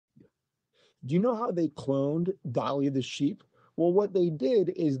Do you know how they cloned Dolly the sheep? Well, what they did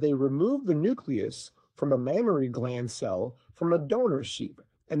is they removed the nucleus from a mammary gland cell from a donor sheep.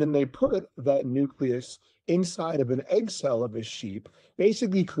 And then they put that nucleus inside of an egg cell of a sheep,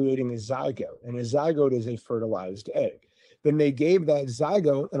 basically creating a zygote. And a zygote is a fertilized egg. Then they gave that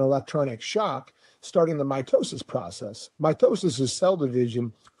zygote an electronic shock, starting the mitosis process. Mitosis is cell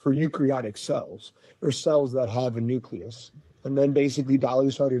division for eukaryotic cells, or cells that have a nucleus. And then basically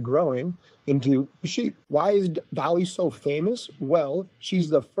Dolly started growing into a sheep. Why is Dolly so famous? Well, she's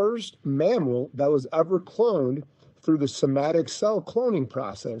the first mammal that was ever cloned through the somatic cell cloning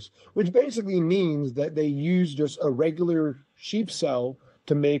process, which basically means that they use just a regular sheep cell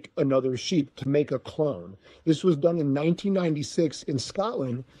to make another sheep, to make a clone. This was done in 1996 in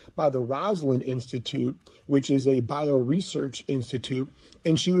Scotland by the Rosalind Institute, which is a bioresearch institute,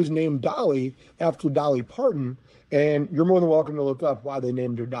 and she was named Dolly after Dolly Parton, and you're more than welcome to look up why they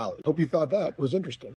named her Dolly. Hope you thought that was interesting.